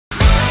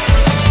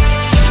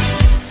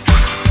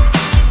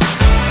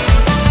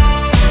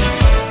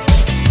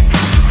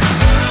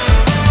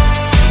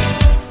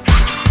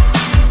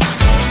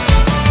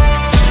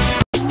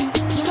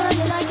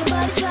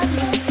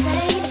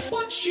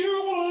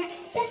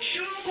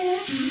Everybody's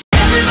trying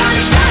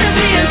to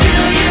be a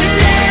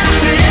billionaire,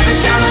 but every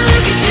time I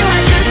look at you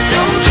I just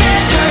don't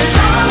care. 'Cause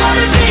all I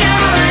wanna be,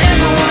 all I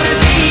ever wanna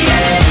be,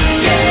 yeah,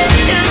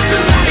 yeah, is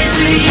somebody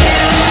to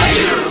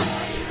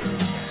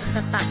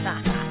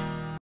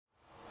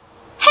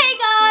Hey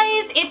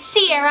guys, it's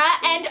Sierra,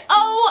 and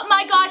oh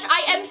my gosh,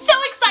 I am so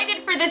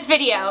excited for this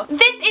video.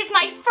 This is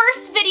my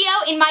first video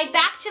in my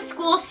back to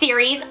school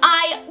series.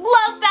 I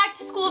love back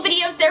to school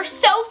videos. They're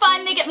so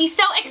fun. They get me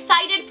so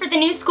excited for the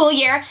new school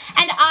year,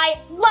 and I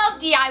love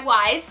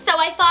DIYs, so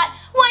I thought,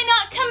 why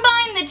not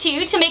combine the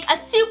two to make a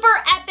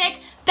super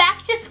epic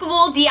back to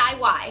school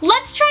DIY.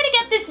 Let's try to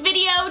get this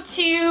video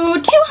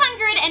to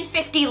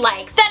 250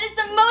 likes. That is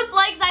the most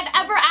likes I've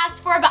ever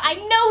asked for, but I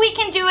know we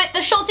can do it. The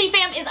Schultzie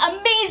fam is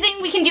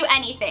amazing. We can do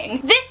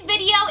anything. This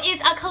video is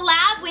a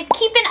collab with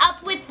Keepin'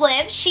 Up with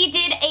Liv. She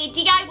did a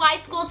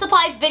DIY school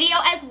supplies video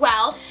as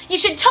well. You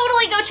should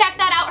totally go check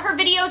that out. Her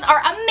videos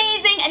are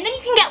amazing, and then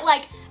you can get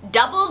like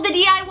double the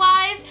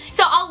DIYs,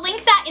 so I'll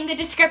link that in the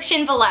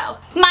description below.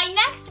 My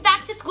next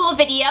back to school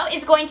video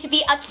is going to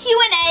be a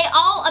Q&A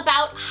all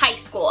about high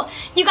school.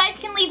 You guys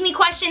can leave me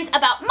questions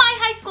about my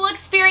high school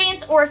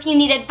experience, or if you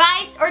need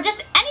advice, or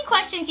just any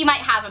questions you might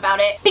have about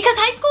it, because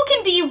high school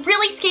can be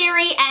really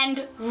scary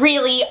and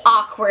really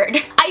awkward.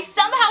 I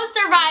somehow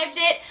survived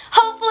it.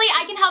 Hopefully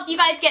I can help you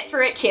guys get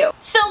through it too.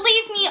 So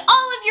leave me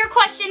all of your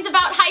questions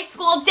about high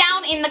school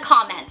down in the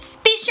comments.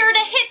 Be sure to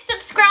hit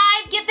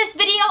subscribe, give this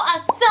video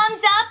a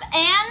thumbs up,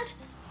 and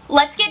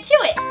let's get to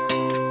it.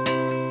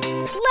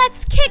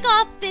 Let's kick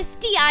off this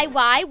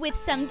DIY with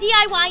some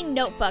DIY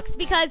notebooks,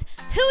 because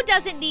who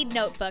doesn't need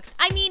notebooks?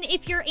 I mean,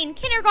 if you're in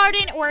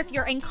kindergarten or if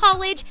you're in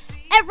college,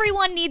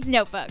 everyone needs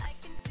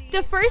notebooks.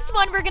 The first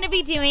one we're going to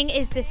be doing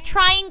is this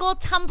triangle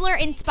tumbler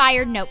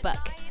inspired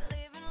notebook.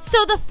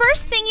 So the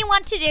first thing you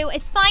want to do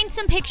is find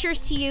some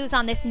pictures to use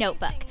on this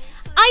notebook.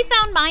 I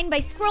found mine by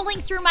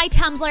scrolling through my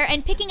Tumblr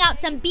and picking out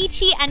some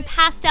beachy and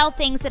pastel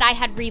things that I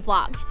had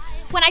reblogged.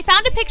 When I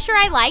found a picture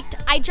I liked,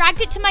 I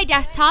dragged it to my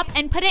desktop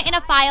and put it in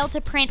a file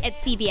to print at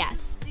CVS.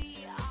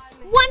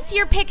 Once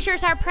your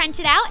pictures are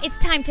printed out, it's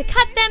time to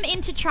cut them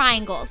into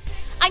triangles.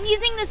 I'm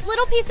using this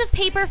little piece of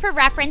paper for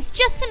reference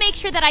just to make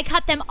sure that I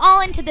cut them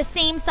all into the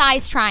same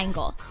size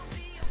triangle.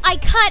 I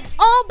cut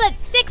all but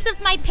 6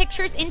 of my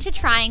pictures into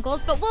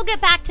triangles, but we'll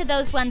get back to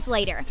those ones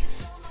later.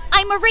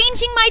 I'm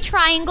arranging my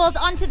triangles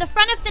onto the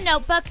front of the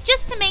notebook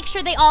just to make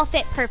sure they all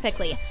fit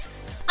perfectly.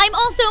 I'm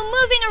also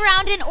moving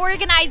around and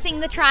organizing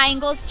the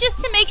triangles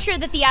just to make sure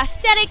that the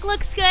aesthetic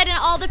looks good and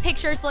all the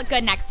pictures look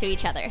good next to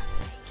each other.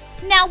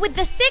 Now with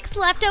the 6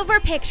 leftover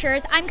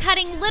pictures, I'm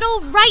cutting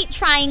little right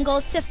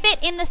triangles to fit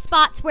in the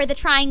spots where the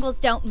triangles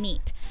don't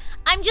meet.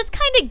 I'm just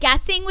kind of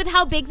guessing with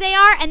how big they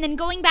are and then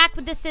going back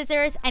with the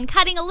scissors and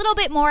cutting a little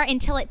bit more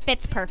until it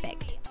fits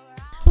perfect.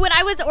 When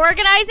I was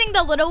organizing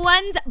the little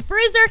ones,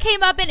 Bruiser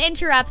came up and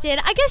interrupted.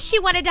 I guess she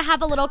wanted to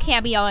have a little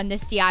cameo in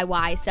this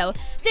DIY, so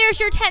there's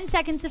your 10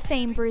 seconds of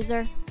fame,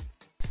 Bruiser.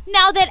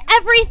 Now that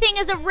everything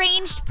is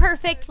arranged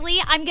perfectly,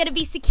 I'm going to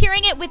be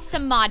securing it with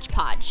some Mod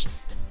Podge.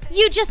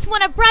 You just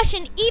want to brush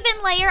an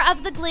even layer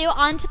of the glue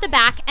onto the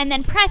back and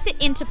then press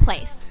it into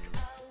place.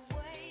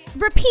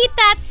 Repeat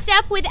that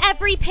step with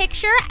every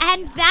picture,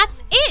 and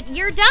that's it.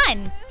 You're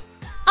done.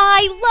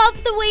 I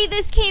love the way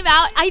this came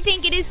out. I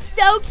think it is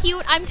so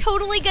cute. I'm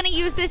totally going to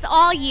use this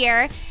all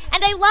year.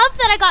 And I love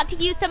that I got to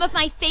use some of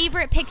my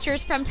favorite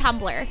pictures from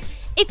Tumblr.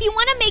 If you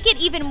want to make it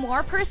even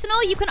more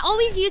personal, you can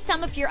always use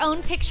some of your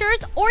own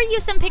pictures or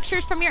use some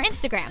pictures from your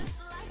Instagram.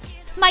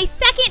 My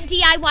second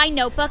DIY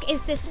notebook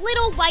is this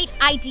little white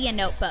idea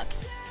notebook.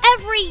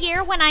 Every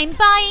year when I'm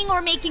buying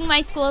or making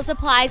my school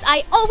supplies,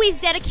 I always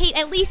dedicate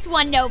at least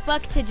one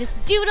notebook to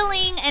just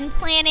doodling and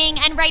planning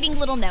and writing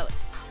little notes.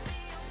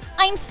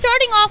 I'm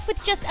starting off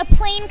with just a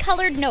plain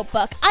colored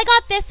notebook. I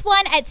got this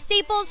one at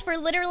Staples for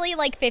literally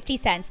like 50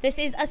 cents. This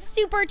is a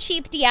super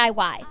cheap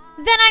DIY.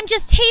 Then I'm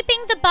just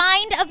taping the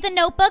bind of the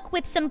notebook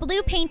with some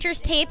blue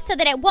painter's tape so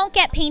that it won't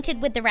get painted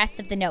with the rest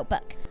of the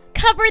notebook.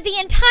 Cover the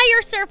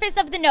entire surface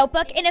of the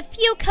notebook in a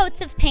few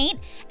coats of paint,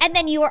 and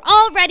then you are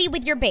all ready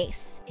with your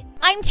base.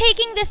 I'm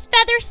taking this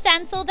feather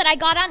stencil that I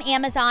got on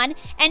Amazon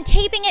and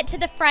taping it to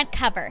the front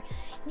cover.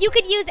 You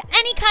could use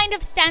any kind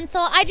of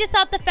stencil. I just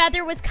thought the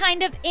feather was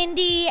kind of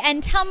indie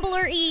and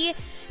Tumblr-y,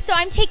 so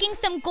I'm taking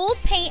some gold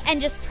paint and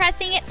just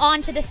pressing it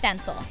onto the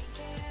stencil.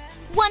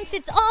 Once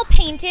it's all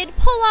painted,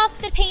 pull off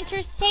the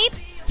painter's tape,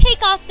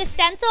 take off the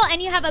stencil,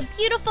 and you have a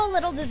beautiful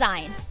little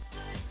design.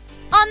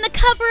 On the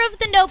cover of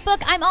the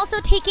notebook, I'm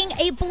also taking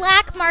a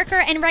black marker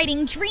and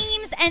writing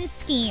dreams and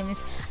schemes.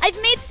 I've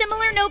made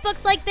similar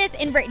notebooks like this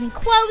and written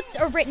quotes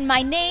or written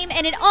my name,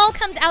 and it all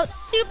comes out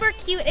super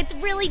cute. It's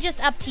really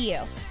just up to you.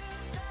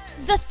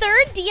 The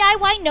third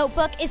DIY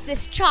notebook is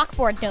this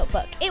chalkboard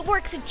notebook. It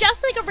works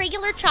just like a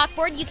regular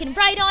chalkboard. You can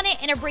write on it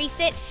and erase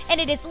it,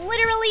 and it is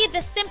literally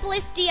the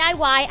simplest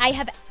DIY I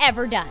have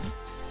ever done.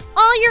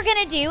 All you're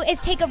gonna do is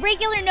take a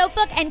regular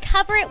notebook and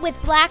cover it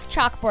with black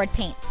chalkboard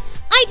paint.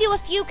 I do a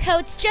few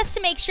coats just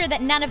to make sure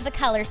that none of the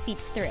color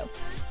seeps through.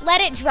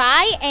 Let it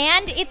dry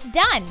and it's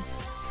done.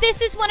 This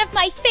is one of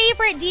my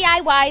favorite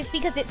DIYs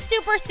because it's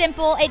super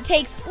simple. It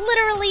takes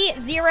literally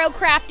zero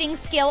crafting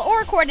skill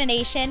or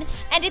coordination,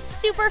 and it's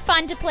super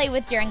fun to play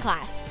with during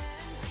class.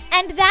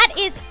 And that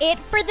is it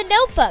for the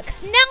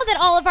notebooks. Now that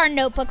all of our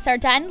notebooks are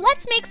done,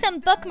 let's make some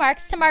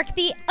bookmarks to mark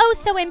the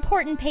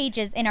oh-so-important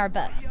pages in our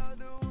books.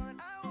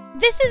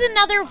 This is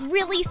another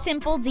really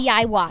simple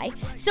DIY.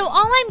 So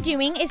all I'm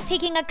doing is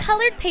taking a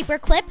colored paper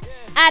clip,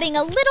 adding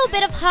a little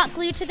bit of hot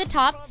glue to the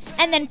top,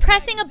 and then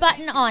pressing a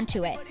button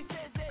onto it.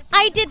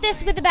 I did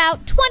this with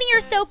about 20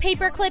 or so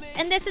paper clips,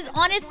 and this is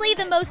honestly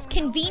the most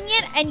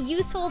convenient and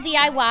useful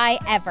DIY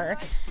ever.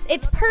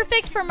 It's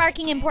perfect for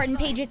marking important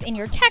pages in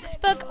your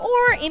textbook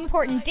or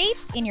important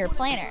dates in your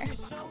planner.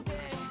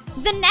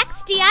 The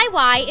next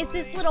DIY is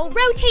this little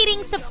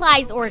rotating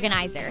supplies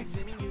organizer.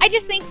 I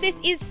just think this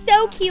is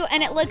so cute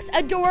and it looks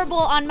adorable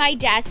on my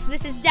desk.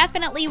 This is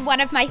definitely one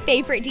of my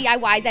favorite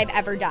DIYs I've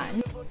ever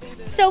done.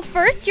 So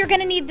first, you're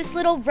gonna need this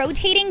little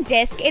rotating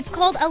disc. It's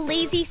called a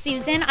Lazy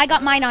Susan. I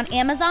got mine on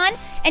Amazon,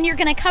 and you're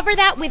gonna cover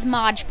that with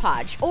Mod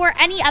Podge or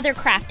any other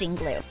crafting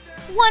glue.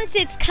 Once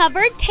it's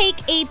covered, take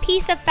a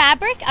piece of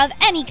fabric of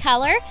any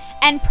color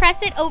and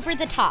press it over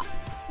the top.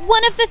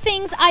 One of the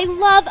things I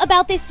love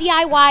about this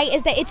DIY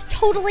is that it's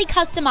totally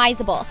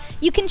customizable.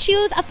 You can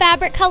choose a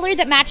fabric color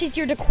that matches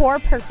your decor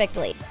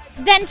perfectly.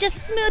 Then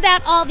just smooth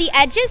out all the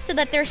edges so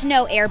that there's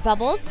no air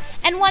bubbles.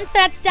 And once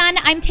that's done,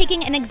 I'm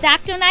taking an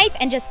X-Acto knife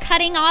and just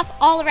cutting off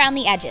all around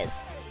the edges.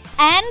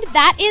 And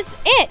that is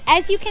it.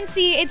 As you can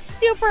see, it's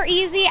super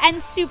easy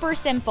and super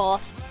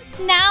simple.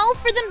 Now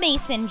for the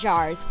mason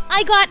jars.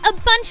 I got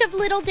a bunch of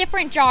little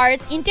different jars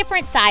in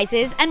different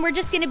sizes, and we're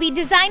just going to be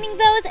designing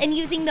those and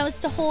using those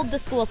to hold the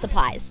school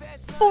supplies.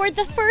 For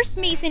the first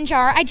mason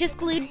jar, I just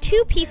glued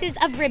 2 pieces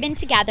of ribbon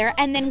together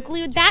and then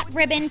glued that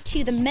ribbon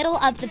to the middle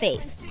of the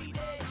base.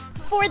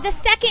 For the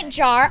second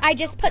jar, I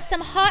just put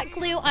some hot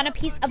glue on a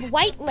piece of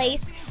white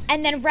lace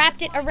and then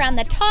wrapped it around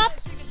the top,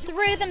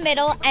 through the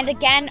middle, and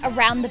again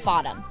around the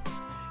bottom.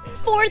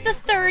 For the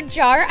third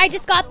jar, I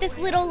just got this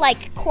little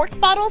cork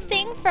bottle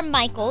thing from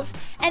Michael's,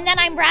 and then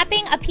I'm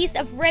wrapping a piece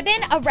of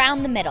ribbon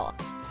around the middle.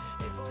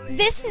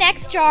 This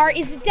next jar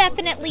is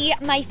definitely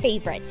my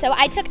favorite, so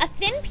I took a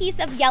thin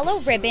piece of yellow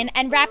ribbon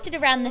and wrapped it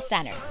around the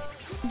center.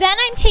 Then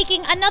I'm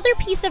taking another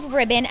piece of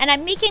ribbon and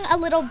I'm making a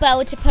little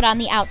bow to put on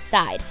the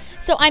outside.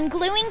 So I'm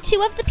gluing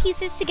 2 of the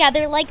pieces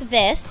together like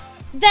this.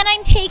 Then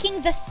I'm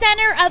taking the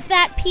center of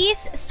that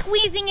piece,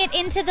 squeezing it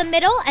into the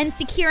middle and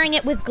securing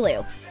it with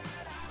glue.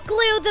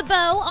 Glue the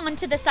bow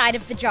onto the side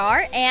of the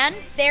jar, and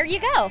there you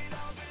go.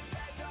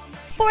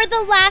 For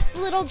the last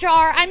little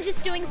jar, I'm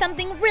just doing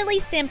something really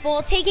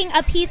simple, taking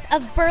a piece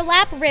of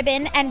burlap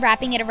ribbon and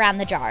wrapping it around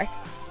the jar.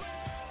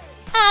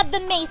 Add the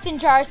mason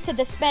jars to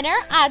the spinner,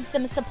 add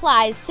some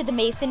supplies to the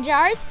mason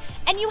jars,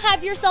 and you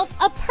have yourself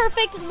a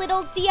perfect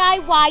little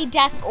DIY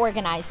desk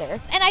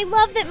organizer. And I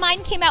love that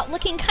mine came out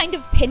looking kind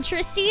of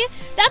Pinteresty.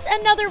 That's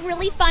another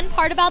really fun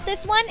part about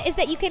this one, is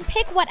that you can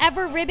pick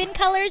whatever ribbon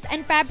colors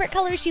and fabric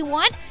colors you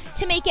want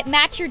to make it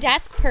match your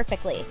desk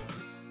perfectly.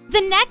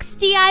 The next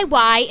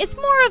DIY is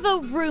more of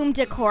a room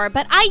decor,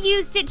 but I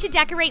used it to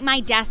decorate my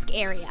desk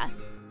area.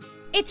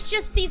 It's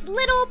just these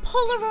little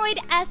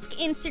Polaroid-esque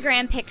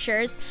Instagram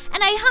pictures,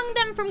 and I hung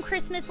them from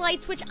Christmas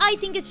lights, which I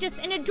think is just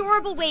an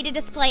adorable way to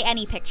display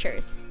any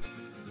pictures.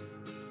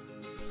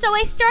 So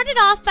I started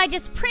off by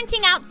just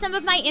printing out some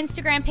of my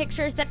Instagram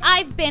pictures that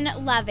I've been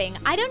loving.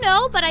 I don't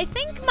know, but I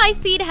think my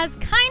feed has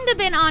kind of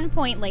been on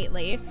point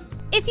lately.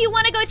 If you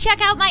want to go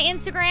check out my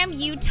Instagram,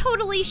 you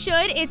totally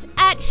should. It's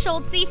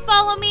 @Schultzie.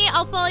 Follow me.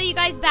 I'll follow you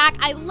guys back.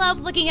 I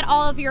love looking at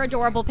all of your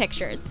adorable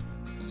pictures.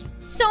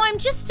 So I'm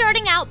just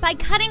starting out by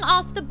cutting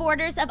off the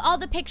borders of all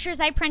the pictures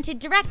I printed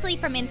directly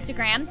from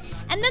Instagram,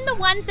 and then the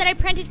ones that I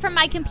printed from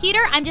my computer,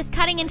 I'm just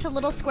cutting into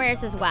little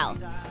squares as well.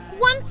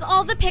 Once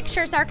all the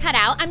pictures are cut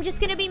out, I'm just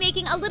going to be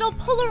making a little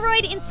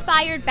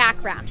Polaroid-inspired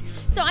background.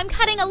 So I'm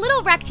cutting a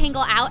little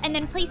rectangle out and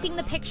then placing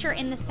the picture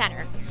in the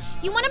center.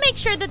 You want to make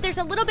sure that there's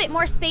a little bit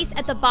more space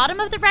at the bottom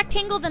of the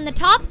rectangle than the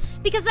top,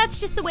 because that's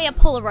just the way a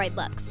Polaroid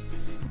looks.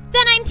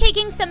 Then I'm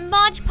taking some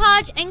Mod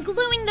Podge and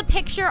gluing the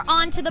picture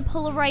onto the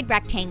Polaroid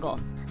rectangle.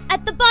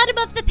 At the bottom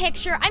of the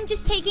picture, I'm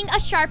just taking a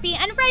Sharpie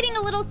and writing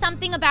a little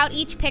something about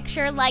each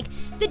picture, like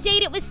the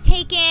date it was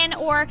taken,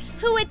 or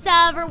who it's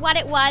of, or what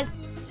it was.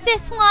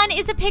 This one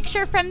is a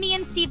picture from me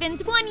and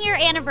Steven's 1-year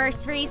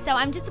anniversary, so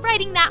I'm just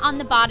writing that on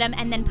the bottom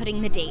and then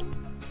putting the date.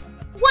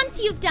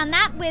 Once you've done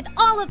that with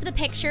all of the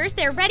pictures,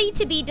 they're ready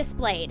to be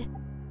displayed.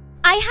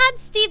 I had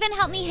Steven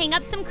help me hang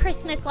up some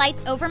Christmas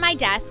lights over my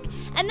desk,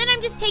 and then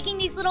I'm just taking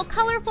these little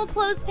colorful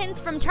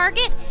clothespins from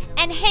Target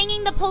and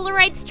hanging the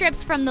Polaroid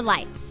strips from the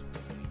lights.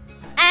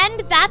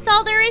 And that's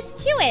all there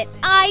is to it.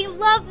 I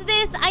love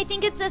this. I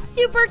think it's a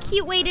super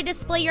cute way to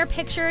display your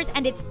pictures,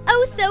 and it's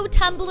oh so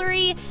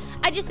tumblery.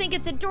 I just think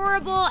it's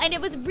adorable, and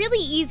it was really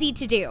easy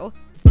to do.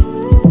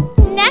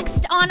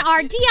 Next on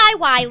our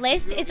DIY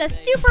list is a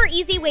super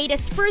easy way to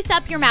spruce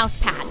up your mouse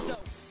pad.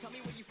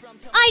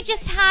 I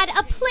just had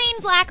a plain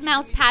black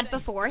mouse pad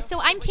before, so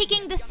I'm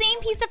taking the same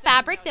piece of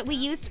fabric that we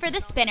used for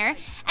the spinner,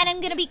 and I'm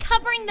going to be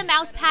covering the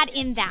mouse pad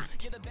in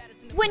that.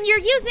 When you're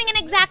using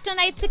an X-Acto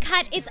knife to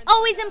cut, it's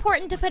always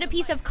important to put a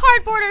piece of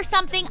cardboard or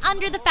something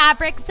under the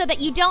fabric so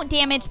that you don't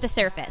damage the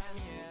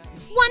surface.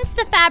 Once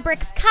the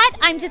fabric's cut,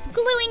 I'm just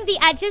gluing the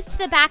edges to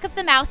the back of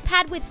the mouse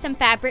pad with some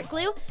fabric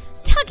glue,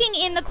 tucking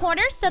in the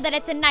corners so that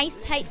it's a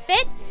nice tight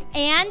fit,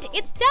 and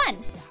it's done.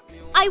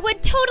 I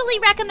would totally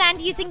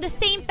recommend using the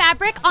same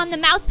fabric on the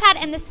mouse pad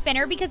and the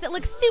spinner because it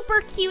looks super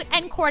cute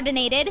and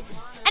coordinated.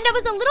 And I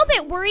was a little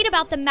bit worried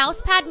about the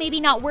mouse pad maybe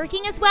not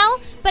working as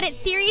well, but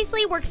it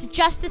seriously works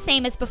just the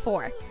same as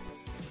before.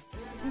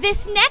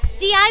 This next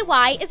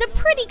DIY is a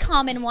pretty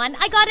common one.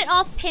 I got it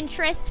off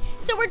Pinterest,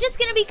 so we're just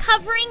going to be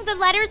covering the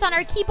letters on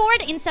our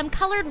keyboard in some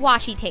colored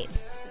washi tape.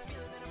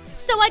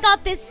 So I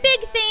got this big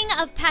thing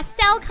of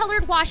pastel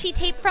colored washi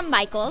tape from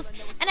Michaels,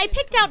 and I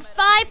picked out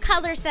 5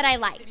 colors that I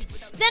liked.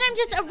 Then I'm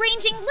just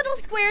arranging little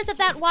squares of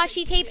that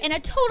washi tape in a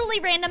totally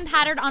random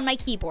pattern on my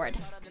keyboard.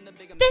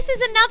 This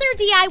is another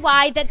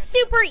DIY that's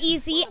super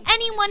easy,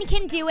 anyone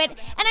can do it,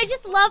 and I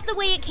just love the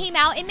way it came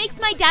out. It makes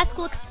my desk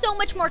look so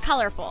much more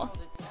colorful.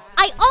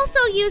 I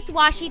also used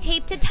washi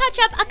tape to touch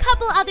up a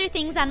couple other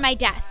things on my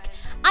desk.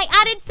 I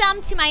added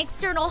some to my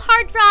external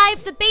hard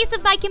drive, the base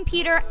of my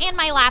computer, and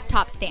my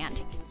laptop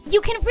stand. You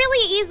can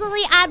really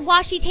easily add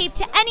washi tape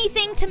to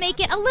anything to make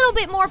it a little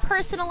bit more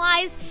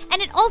personalized,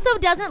 and it also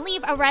doesn't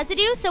leave a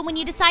residue, so when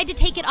you decide to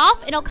take it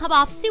off, it'll come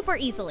off super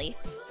easily.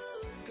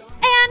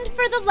 And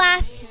for the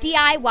last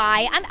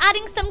DIY, I'm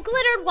adding some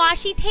glittered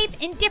washi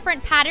tape in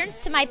different patterns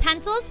to my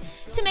pencils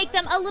to make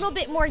them a little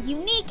bit more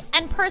unique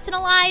and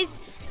personalized,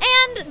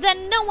 and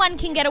then no one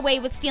can get away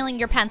with stealing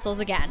your pencils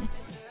again.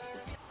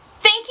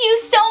 Thank you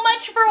so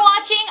much for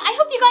watching. I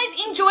hope you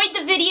guys enjoyed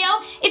the video.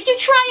 If you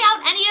try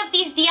out any of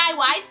these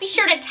DIYs, be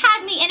sure to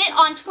tag me in it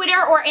on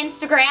Twitter or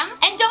Instagram.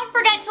 And don't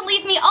forget to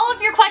leave me all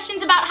of your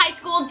questions about high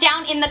school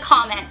down in the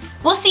comments.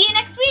 We'll see you next time.